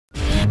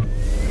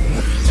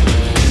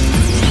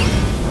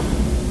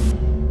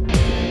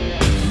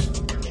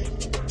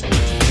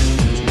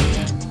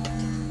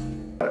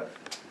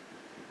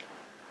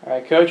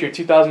Coach, your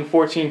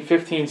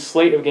 2014-15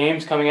 slate of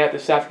games coming out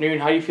this afternoon.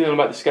 How are you feeling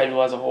about the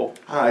schedule as a whole?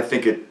 I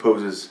think it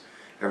poses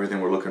everything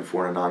we're looking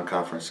for in a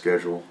non-conference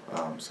schedule.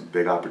 Some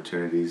big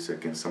opportunities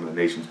against some of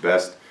the nation's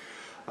best,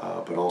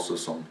 but also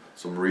some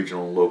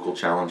regional and local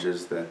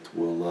challenges that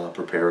will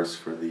prepare us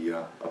for the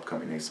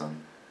upcoming ASUN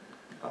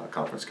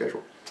conference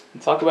schedule.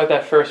 And talk about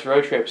that first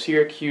road trip,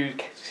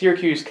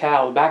 Syracuse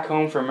Cal, back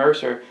home for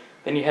Mercer.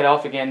 Then you head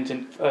off again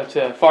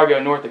to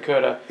Fargo, North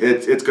Dakota.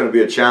 It's going to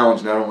be a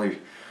challenge, not only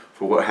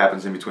for what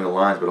happens in between the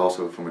lines, but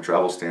also from a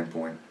travel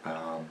standpoint.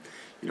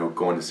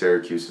 Going to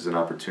Syracuse is an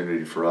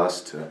opportunity for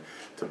us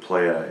to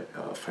play a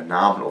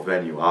phenomenal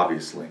venue,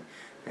 obviously,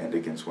 and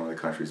against one of the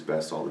country's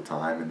best all the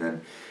time, and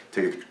then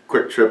take a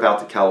quick trip out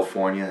to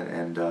California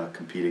and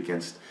compete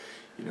against,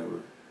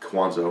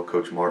 Kwanzo,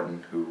 Coach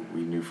Martin, who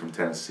we knew from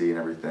Tennessee and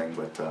everything.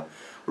 But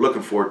we're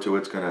looking forward to it.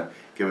 It's going to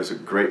give us a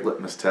great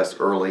litmus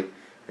test early,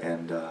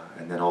 and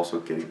then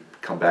also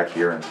come back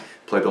here and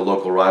play the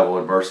local rival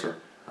at Mercer.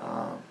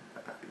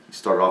 You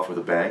start off with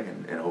a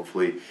bang, and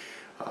hopefully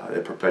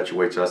it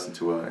perpetuates us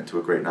into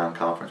a great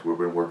non-conference. We've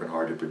been working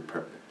hard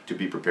to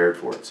be prepared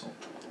for it. So.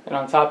 And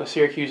on top of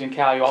Syracuse and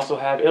Cal, you also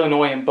have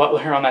Illinois and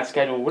Butler on that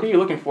schedule. What are you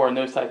looking for in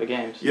those type of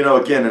games?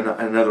 Again,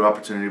 another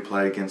opportunity to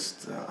play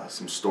against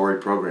some storied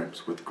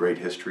programs with great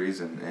histories,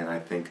 and I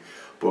think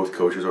both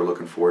coaches are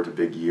looking forward to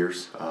big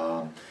years.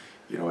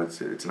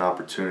 It's an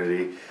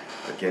opportunity,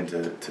 again,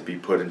 to be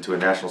put into a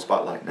national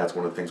spotlight, and that's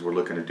one of the things we're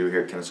looking to do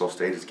here at Kennesaw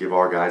State, is give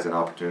our guys an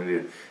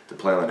opportunity to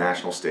play on the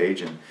national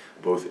stage, and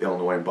both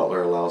Illinois and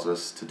Butler allows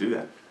us to do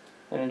that.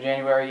 And in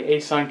January,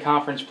 ASUN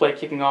conference play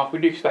kicking off.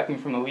 What are you expecting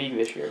from the league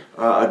this year?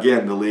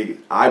 Again, the league,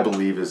 I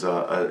believe, is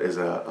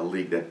a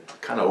league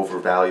that kind of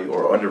overvalued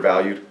or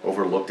undervalued,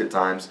 overlooked at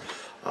times.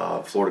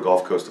 Florida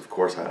Gulf Coast, of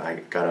course,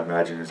 I got to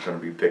imagine is going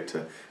to be picked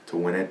to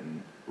win it,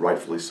 and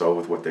rightfully so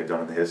with what they've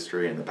done in the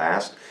history in the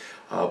past.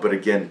 But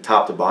again,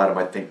 top to bottom,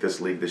 I think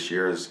this league this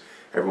year is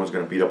everyone's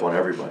going to beat up on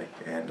everybody,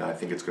 and I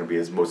think it's going to be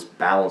the most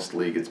balanced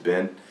league it's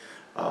been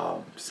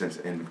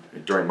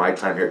during my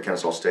time here at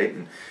Kennesaw State,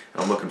 and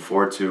I'm looking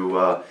forward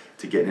to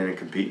getting in and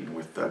competing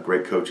with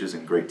great coaches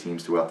and great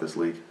teams throughout this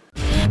league.